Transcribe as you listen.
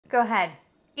Go ahead,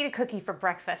 eat a cookie for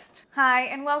breakfast. Hi,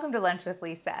 and welcome to Lunch with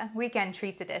Lisa, Weekend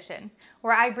Treats Edition,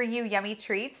 where I bring you yummy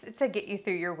treats to get you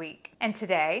through your week. And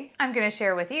today, I'm gonna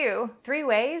share with you 3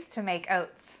 ways to make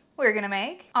oats. We're gonna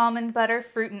make almond butter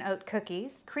fruit and oat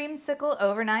cookies, creamsicle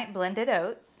overnight blended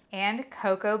oats, and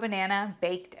cocoa banana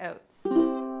baked oats.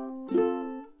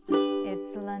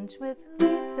 It's Lunch with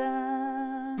Lisa.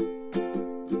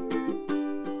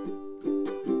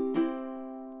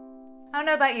 I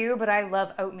don't know about you, but I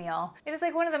love oatmeal. It is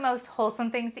like one of the most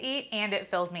wholesome things to eat, and it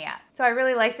fills me up. So I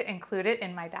really like to include it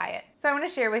in my diet. So I want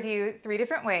to share with you 3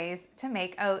 different ways to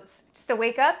make oats, just to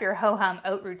wake up your ho-hum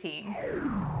oat routine.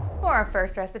 For our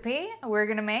first recipe, we're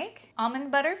gonna make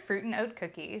almond butter fruit and oat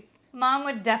cookies. Mom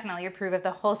would definitely approve of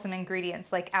the wholesome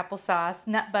ingredients like applesauce,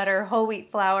 nut butter, whole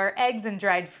wheat flour, eggs, and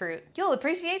dried fruit. You'll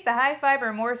appreciate the high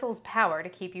fiber morsel's power to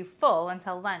keep you full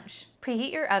until lunch.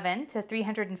 Preheat your oven to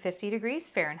 350 degrees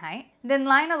Fahrenheit. Then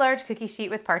line a large cookie sheet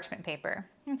with parchment paper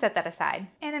and set that aside.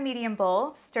 In a medium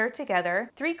bowl, stir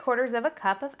together 3/4 of a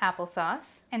cup of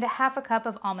applesauce and 1/2 cup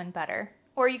of almond butter,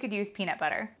 or you could use peanut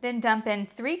butter. Then dump in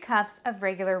 3 cups of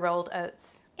regular rolled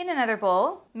oats. In another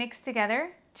bowl, mix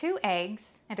together 2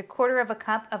 eggs and 1/4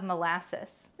 cup of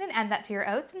molasses. Then add that to your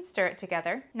oats and stir it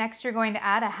together. Next, you're going to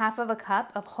add 1/2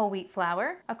 cup of whole wheat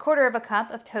flour, 1/4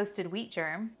 cup of toasted wheat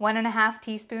germ, 1½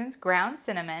 teaspoons ground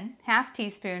cinnamon, 1/2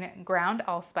 teaspoon ground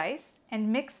allspice,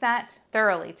 and mix that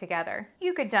thoroughly together.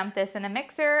 You could dump this in a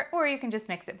mixer, or you can just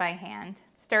mix it by hand.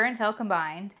 Stir until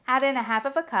combined. Add in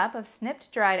 1/2 cup of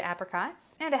snipped dried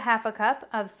apricots and 1/2 cup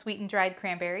of sweetened dried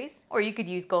cranberries, or you could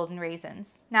use golden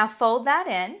raisins. Now fold that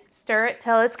in, stir it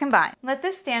till it's combined. Let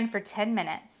this stand for 10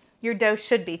 minutes. Your dough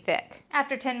should be thick.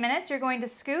 After 10 minutes, you're going to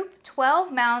scoop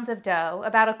 12 mounds of dough,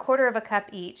 about 1/4 cup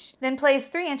each. Then place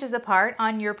 3 inches apart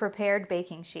on your prepared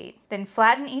baking sheet. Then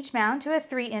flatten each mound to a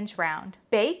 3-inch round.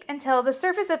 Bake until the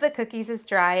surface of the cookies is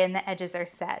dry and the edges are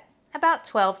set, about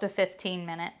 12 to 15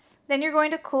 minutes. Then you're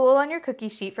going to cool on your cookie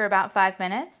sheet for about 5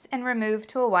 minutes and remove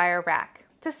to a wire rack.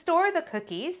 To store the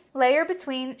cookies, layer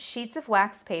between sheets of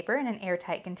wax paper in an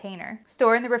airtight container.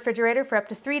 Store in the refrigerator for up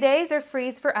to 3 days or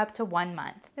freeze for up to 1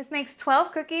 month. This makes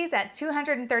 12 cookies at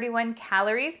 231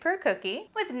 calories per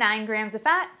cookie with 9 grams of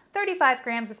fat, 35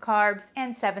 grams of carbs,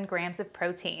 and 7 grams of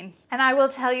protein. And I will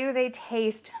tell you, they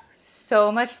taste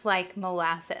so much like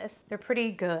molasses. They're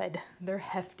pretty good. They're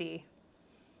hefty.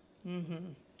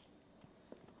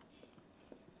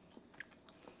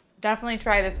 Definitely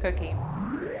try this cookie.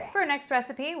 For our next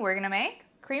recipe, we're gonna make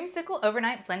creamsicle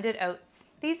overnight blended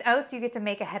oats. These oats you get to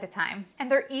make ahead of time,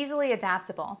 and they're easily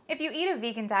adaptable. If you eat a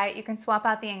vegan diet, you can swap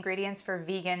out the ingredients for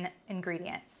vegan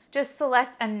ingredients. Just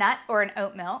select a nut or an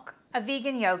oat milk, a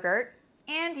vegan yogurt,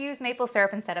 and use maple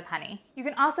syrup instead of honey. You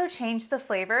can also change the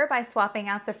flavor by swapping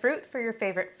out the fruit for your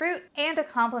favorite fruit and a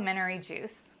complimentary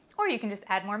juice, or you can just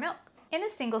add more milk. In a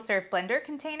single-serve blender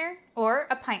container or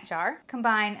a pint jar,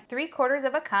 combine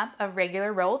 3/4 cup of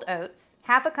regular rolled oats,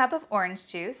 1/2 cup of orange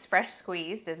juice, fresh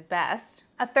squeezed is best,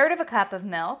 1/3 cup of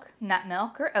milk, nut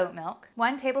milk or oat milk,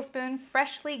 1 tablespoon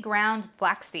freshly ground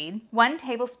flaxseed, 1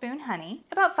 tablespoon honey,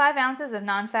 about 5 ounces of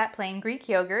non-fat plain Greek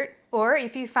yogurt, or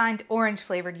if you find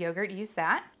orange-flavored yogurt, use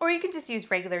that. Or you can just use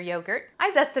regular yogurt.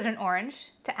 I zested an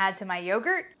orange to add to my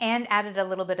yogurt and added a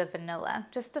little bit of vanilla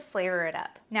just to flavor it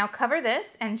up. Now cover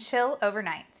this and chill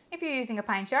overnight. If you're using a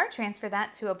pint jar, transfer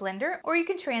that to a blender, or you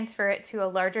can transfer it to a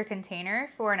larger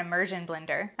container for an immersion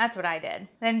blender. That's what I did.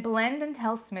 Then blend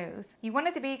until smooth. You want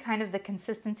it to be kind of the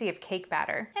consistency of cake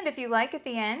batter. And if you like at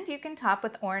the end, you can top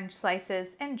with orange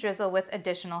slices and drizzle with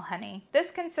additional honey.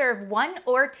 This can serve 1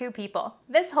 or 2 people.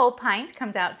 This whole pint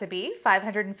comes out to be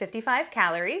 555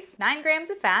 calories, 9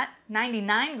 grams of fat,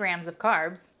 99 grams of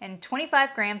carbs, and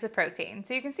 25 grams of protein.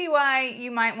 So you can see why you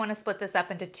might want to split this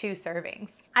up into 2 servings.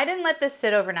 I didn't let this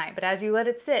sit overnight, but as you let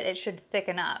it sit, it should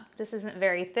thicken up. This isn't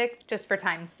very thick, just for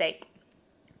time's sake.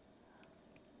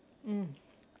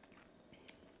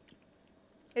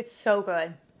 It's so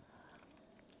good.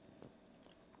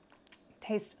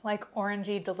 Tastes like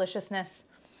orangey deliciousness.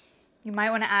 You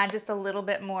might want to add just a little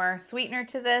bit more sweetener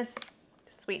to this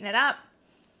to sweeten it up.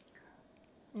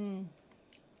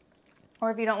 Or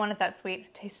if you don't want it that sweet,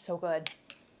 it tastes so good.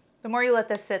 The more you let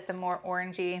this sit, the more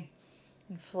orangey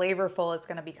and flavorful it's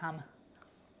going to become.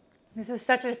 This is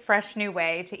such a fresh new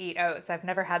way to eat oats. I've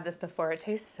never had this before. It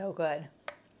tastes so good.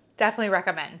 Definitely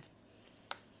recommend.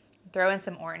 Throw in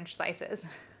some orange slices.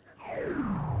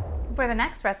 For the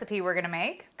next recipe we're going to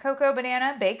make, cocoa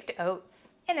banana baked oats.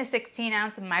 In a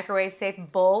 16-ounce microwave-safe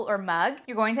bowl or mug,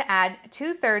 you're going to add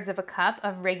 2/3 of a cup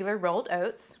of regular rolled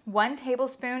oats, 1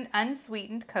 tablespoon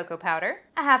unsweetened cocoa powder,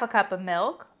 a half a cup of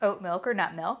milk, oat milk or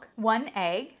nut milk, 1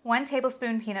 egg, 1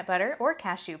 tablespoon peanut butter or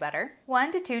cashew butter,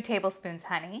 1 to 2 tablespoons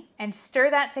honey, and stir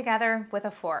that together with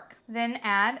a fork. Then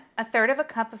add 1/3 of a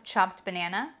cup of chopped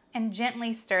banana and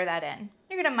gently stir that in.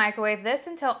 You're going to microwave this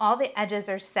until all the edges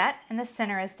are set and the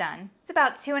center is done. It's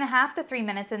about 2.5 to 3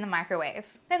 minutes in the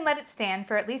microwave. Then let it stand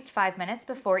for at least 5 minutes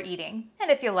before eating. And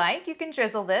if you like, you can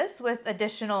drizzle this with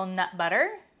additional nut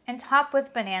butter and top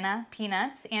with banana,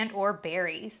 peanuts, and or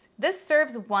berries. This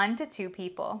serves 1 to 2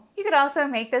 people. You could also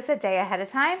make this a day ahead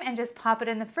of time and just pop it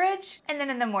in the fridge, and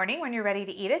then in the morning when you're ready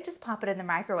to eat it, just pop it in the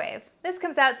microwave. This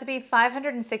comes out to be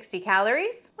 560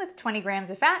 calories with 20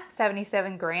 grams of fat,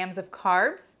 77 grams of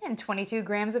carbs, and 22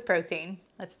 grams of protein.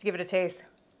 Let's give it a taste.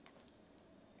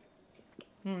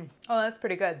 Oh, that's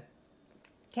pretty good.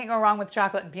 Can't go wrong with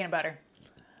chocolate and peanut butter.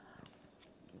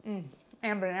 And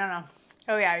banana.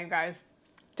 Oh yeah, you guys.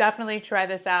 Definitely try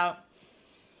this out.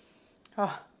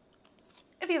 Oh.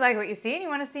 If you like what you see and you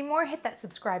want to see more, hit that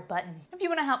subscribe button. If you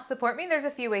want to help support me, there's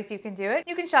a few ways you can do it.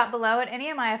 You can shop below at any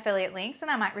of my affiliate links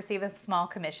and I might receive a small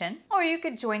commission. Or you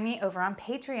could join me over on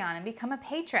Patreon and become a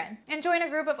patron and join a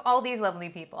group of all these lovely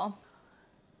people.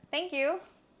 Thank you.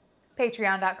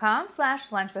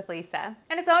 Patreon.com/lunchwithlisa.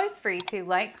 And it's always free to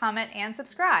like, comment, and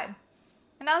subscribe.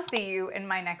 And I'll see you in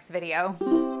my next video.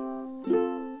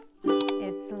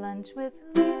 It's Lunch with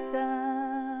Lisa.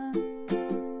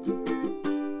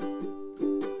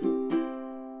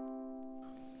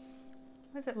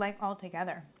 What is it like all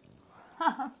together?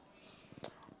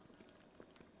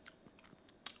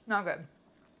 Not good.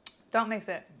 Don't mix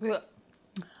it. Ugh.